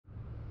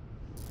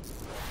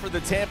for the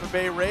Tampa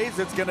Bay Rays.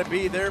 It's going to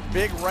be their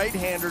big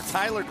right-hander,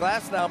 Tyler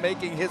Glasnow,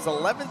 making his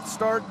 11th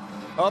start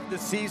of the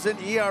season.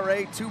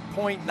 ERA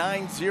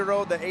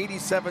 2.90, the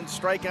 87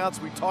 strikeouts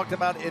we talked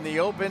about in the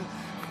open.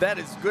 That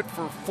is good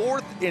for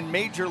 4th in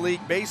Major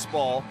League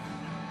Baseball.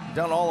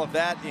 Done all of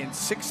that in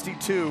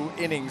 62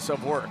 innings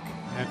of work.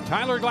 And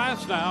Tyler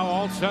Glasnow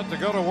all set to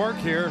go to work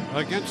here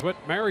against Whit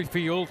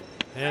Merrifield.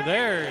 And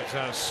there's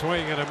a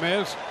swing and a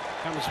miss.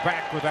 Comes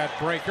back with that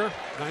breaker.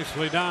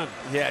 Nicely done.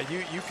 Yeah,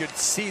 you could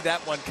see that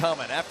one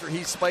coming. After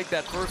he spiked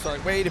that first,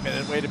 like, wait a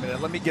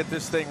minute, let me get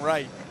this thing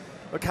right.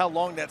 Look how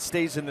long that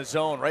stays in the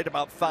zone, right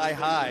about thigh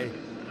high.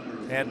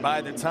 And by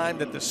the time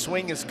that the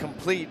swing is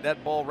complete,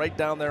 that ball right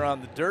down there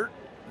on the dirt,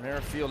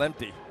 Merrifield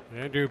empty.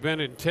 Andrew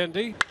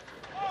Benintendi.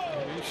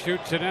 He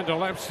shoots it into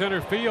left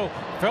center field.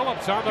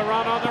 Phillips on the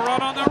run,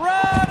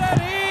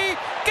 and he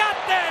got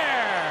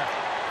there!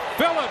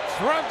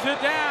 Phillips runs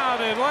it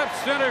down in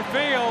left center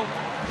field.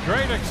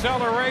 Great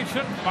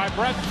acceleration by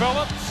Brett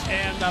Phillips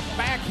and a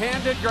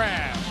backhanded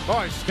grab.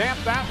 Boy, stamp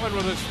that one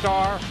with a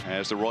star.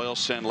 As the Royals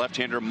send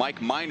left-hander Mike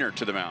Minor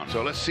to the mound.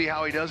 So let's see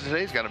how he does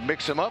today. He's got to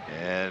mix him up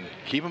and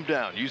keep him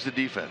down. Use the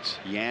defense.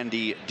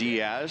 Yandy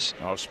Diaz.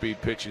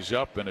 Off-speed pitches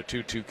up and a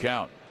 2-2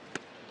 count.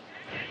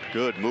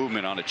 Good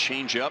movement on a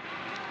changeup.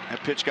 That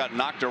pitch got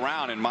knocked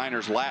around in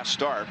Minor's last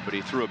start, but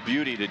he threw a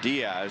beauty to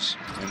Diaz,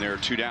 and there are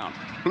 2 down.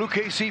 Blue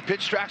KC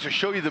pitch tracks will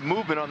show you the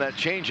movement on that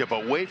changeup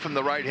away from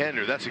the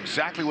right-hander. That's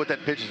exactly what that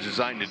pitch is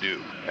designed to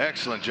do.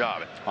 Excellent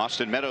job.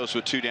 Austin Meadows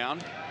with 2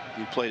 down.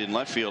 He played in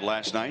left field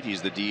last night.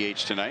 He's the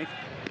DH tonight.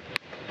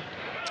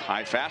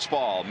 High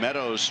fastball.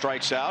 Meadows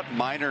strikes out.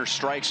 Minor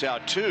strikes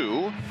out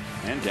 2.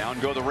 And down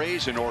go the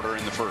Rays in order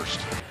in the first.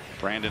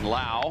 Brandon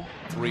Lau.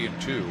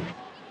 3-2.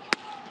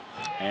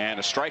 And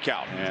a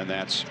strikeout. And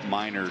that's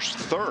Minor's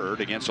 3rd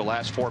against the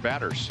last 4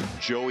 batters.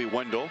 Joey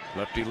Wendell.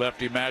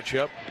 Lefty-lefty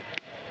matchup.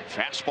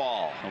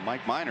 Fastball. Well,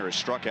 Mike Minor has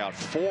struck out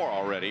 4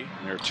 already.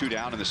 There are 2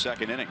 down in the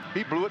 2nd inning.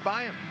 He blew it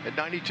by him at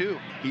 92.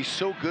 He's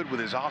so good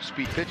with his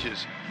off-speed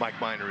pitches, Mike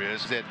Minor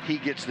is, that he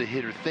gets the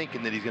hitter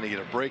thinking that he's going to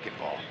get a breaking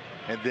ball.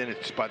 And then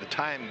it's by the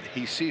time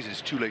he sees it's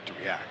too late to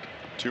react.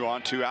 2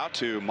 on 2 out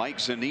to Mike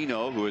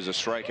Zunino, who is a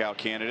strikeout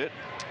candidate.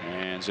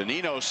 And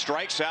Zunino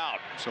strikes out.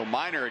 So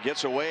Minor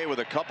gets away with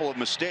a couple of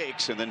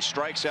mistakes and then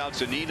strikes out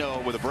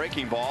Zunino with a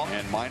breaking ball.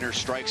 And Minor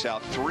strikes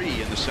out 3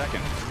 in the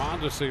 2nd.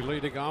 Mondesi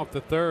leading off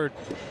the 3rd.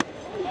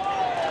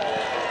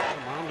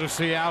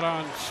 Mondesi out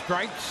on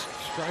strikes.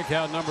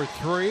 Strikeout number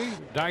 3.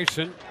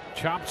 Dyson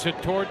chops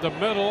it toward the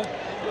middle.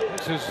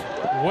 This is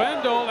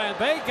Wendell, and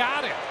they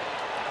got it.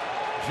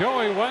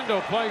 Joey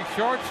Wendell plays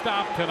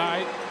shortstop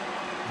tonight.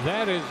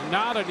 That is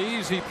not an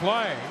easy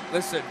play.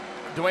 Listen,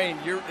 Dwayne,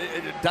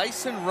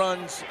 Dyson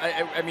runs.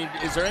 I mean,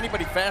 is there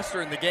anybody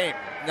faster in the game?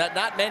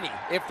 Not many,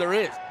 if there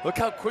is. Look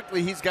how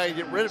quickly he's got to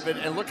get rid of it,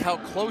 and look how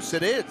close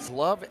it is.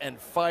 Love and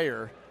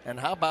fire. And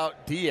how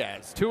about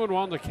Diaz?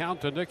 2-1 the count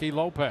to Nicky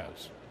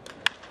Lopez.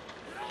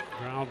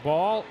 Ground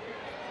ball.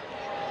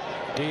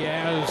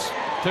 Diaz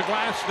to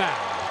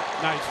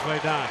Glasnow. Nicely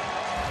done.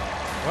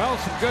 Well,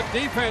 some good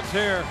defense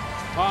here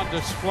on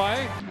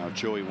display. Now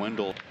Joey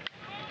Wendell.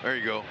 There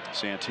you go.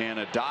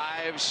 Santana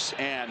dives,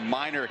 and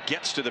Minor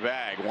gets to the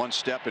bag 1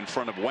 step in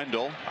front of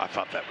Wendell. I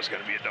thought that was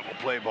going to be a double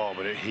play ball,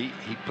 but he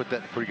put that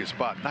in a pretty good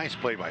spot. Nice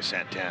play by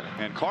Santana.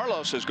 And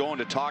Carlos is going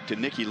to talk to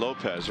Nicky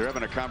Lopez. They're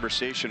having a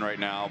conversation right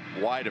now,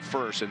 wide at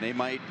first,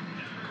 and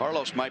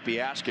Carlos might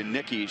be asking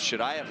Nicky, should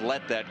I have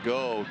let that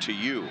go to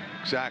you?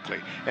 Exactly.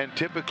 And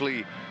typically,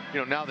 you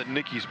know, now that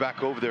Nicky's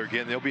back over there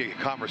again, there'll be a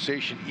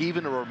conversation,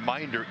 even a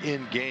reminder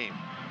in game.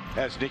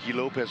 As Nicky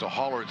Lopez will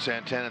holler at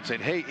Santana and saying,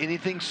 hey,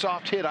 anything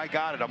soft hit, I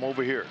got it. I'm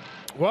over here.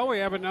 Well, we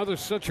have another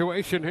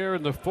situation here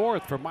in the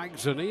 4th for Mike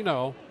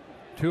Zunino.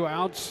 2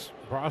 outs.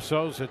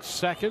 Brasso's at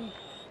 2nd.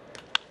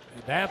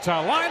 That's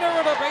a liner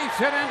and a base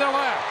hit into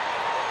left.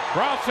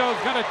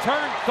 Brasso's going to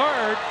turn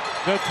 3rd.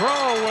 The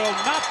throw will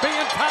not be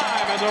in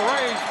time, and the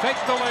Rays take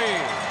the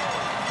lead.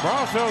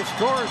 Brasso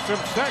scores from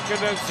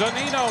 2nd as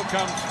Zunino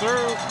comes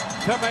through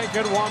to make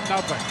it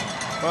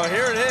 1-0. Well,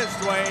 here it is,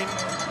 Dwayne.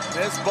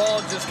 This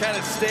ball just kind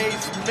of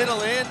stays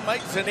middle in.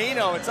 Mike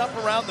Zunino, it's up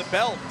around the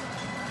belt.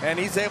 And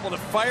he's able to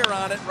fire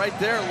on it right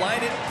there,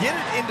 line it, get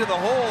it into the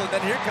hole, and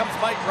then here comes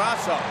Mike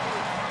Brasso.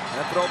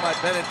 That throw by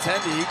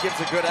Benintendi, he gives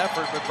a good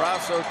effort, but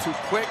Brasso too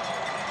quick.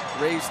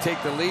 Rays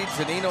take the lead.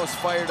 Zunino's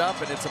fired up,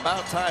 and it's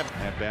about time.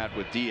 At bat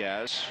with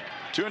Diaz.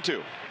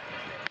 2-2.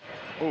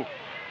 Oh.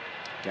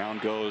 Down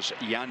goes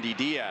Yandy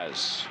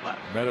Diaz.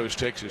 Meadows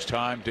takes his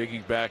time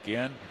digging back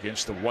in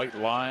against the white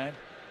line,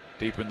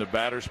 deep in the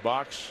batter's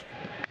box.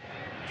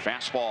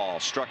 Fastball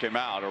struck him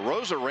out.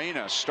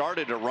 Rosarena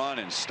started to run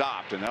and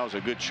stopped, and that was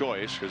a good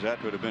choice because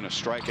that would have been a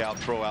strikeout,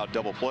 throw out,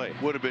 double play.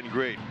 Would have been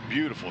great.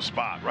 Beautiful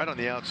spot right on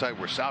the outside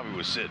where Salvi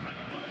was sitting.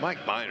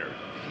 Mike Minor,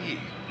 he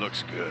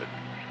looks good.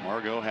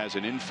 Margot has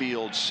an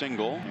infield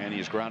single, and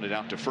he's grounded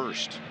out to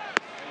 1st.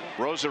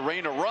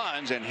 Rosarena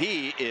runs, and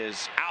he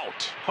is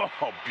out.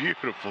 Oh,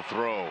 beautiful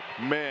throw.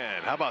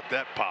 Man, how about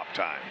that pop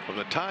time? From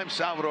the time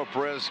Salvador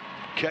Perez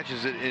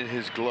catches it in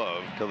his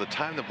glove till the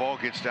time the ball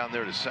gets down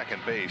there to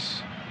second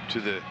base, to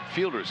the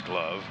fielder's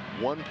glove,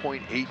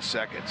 1.8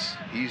 seconds.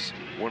 He's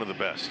one of the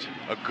best.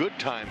 A good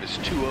time is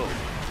 2-0.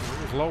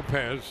 Here's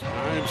Lopez.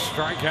 9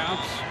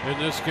 strikeouts in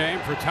this game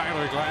for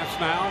Tyler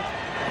Glasnow.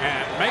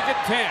 And make it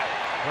 10.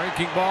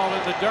 Breaking ball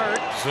in the dirt.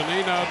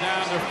 Zunino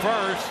down to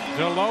first.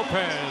 To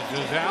Lopez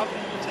is out.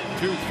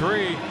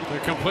 2-3 to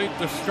complete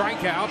the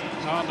strikeout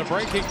on the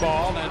breaking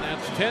ball, and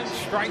that's 10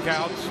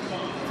 strikeouts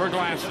for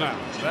Glasnow.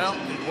 Well,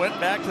 he went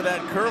back to that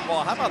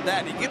curveball. How about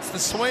that? He gets the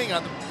swing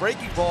on the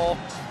breaking ball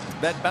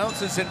that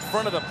bounces in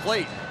front of the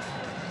plate.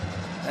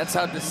 That's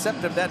how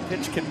deceptive that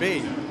pitch can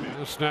be.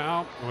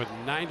 Glasnow with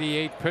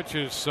 98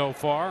 pitches so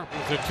far.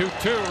 It's a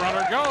 2-2.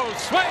 Runner goes.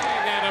 Swing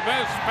and a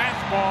miss.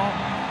 Fastball.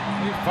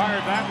 He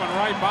fired that one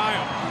right by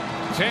him.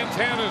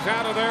 Santana's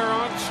out of there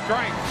on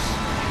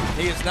strikes.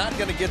 He is not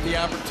going to get the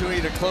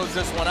opportunity to close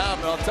this one out,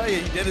 but I'll tell you,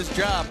 he did his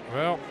job.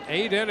 Well,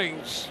 8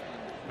 innings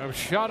of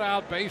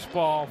shutout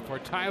baseball for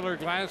Tyler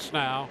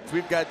Glasnow.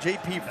 We've got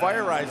J.P.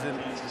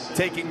 Fireisen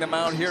taking the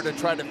mound here to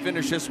try to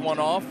finish this one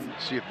off.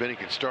 See if Benny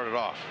can start it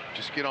off.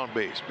 Just get on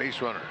base.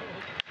 Base runner.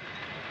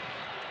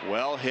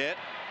 Well hit.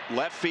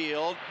 Left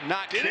field.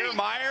 Not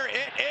Kiermaier.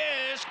 It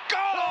is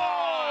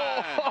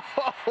gone!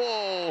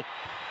 Oh,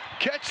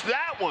 catch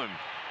that one.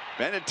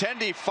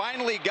 Benintendi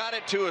finally got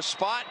it to a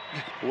spot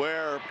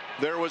where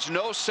there was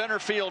no center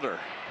fielder.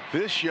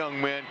 This young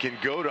man can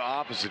go to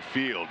opposite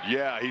field.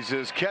 Yeah, he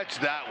says, catch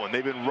that one.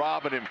 They've been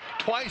robbing him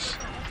twice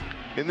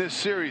in this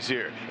series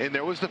here. And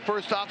there was the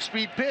first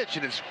off-speed pitch,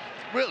 and it's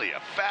really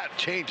a fat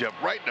changeup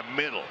right in the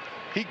middle.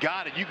 He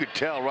got it. You could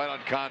tell right on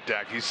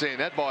contact. He's saying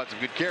that ball had some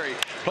good carry.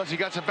 Plus, he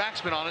got some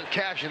backspin on it.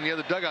 Cash in the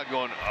other dugout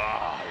going,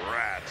 ah, oh,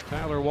 rats.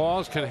 Tyler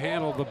Walls can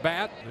handle the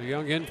bat. The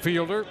young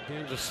infielder.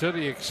 Kansas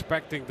City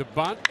expecting the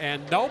bunt.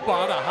 And no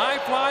bunt. A high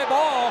fly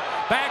ball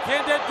back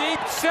into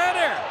deep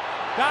center.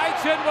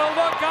 Dyson will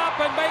look up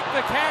and make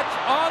the catch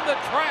on the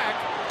track.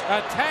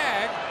 A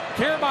tag.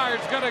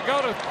 Kiermaier's going to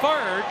go to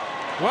third.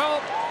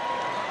 Well,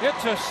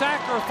 it's a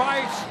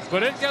sacrifice,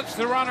 but it gets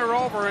the runner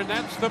over, and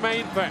that's the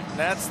main thing.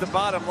 That's the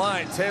bottom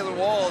line. Taylor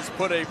Walls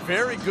put a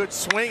very good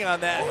swing on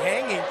that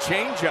hanging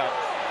changeup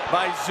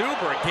by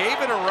Zuber.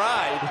 Gave it a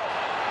ride.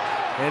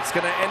 It's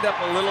going to end up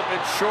a little bit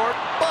short,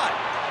 but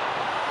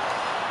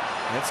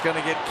it's going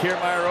to get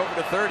Kiermaier over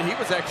to third. He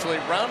was actually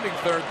rounding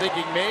third,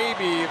 thinking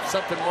maybe if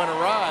something went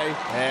awry.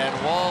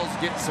 And Walls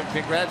gets some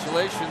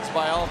congratulations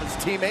by all of his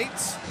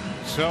teammates.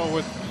 So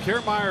with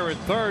Kiermaier at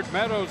third,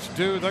 Meadows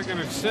they're going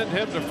to send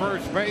him to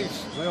first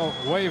base. They'll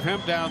wave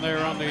him down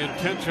there on the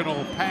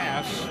intentional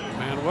pass.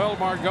 Manuel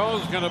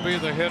Margot's going to be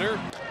the hitter.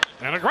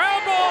 And a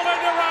ground ball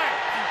into right.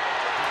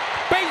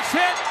 Base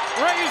hit.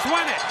 Rays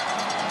win it.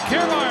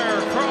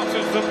 Kiermaier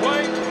crosses the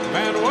plate.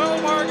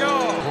 Manuel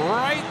Margot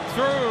right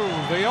through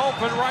the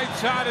open right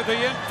side of the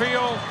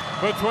infield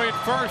between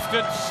first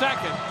and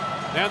second.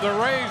 And the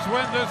Rays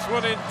win this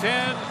one in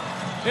 10.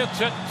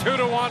 It's a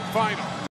 2-1 final.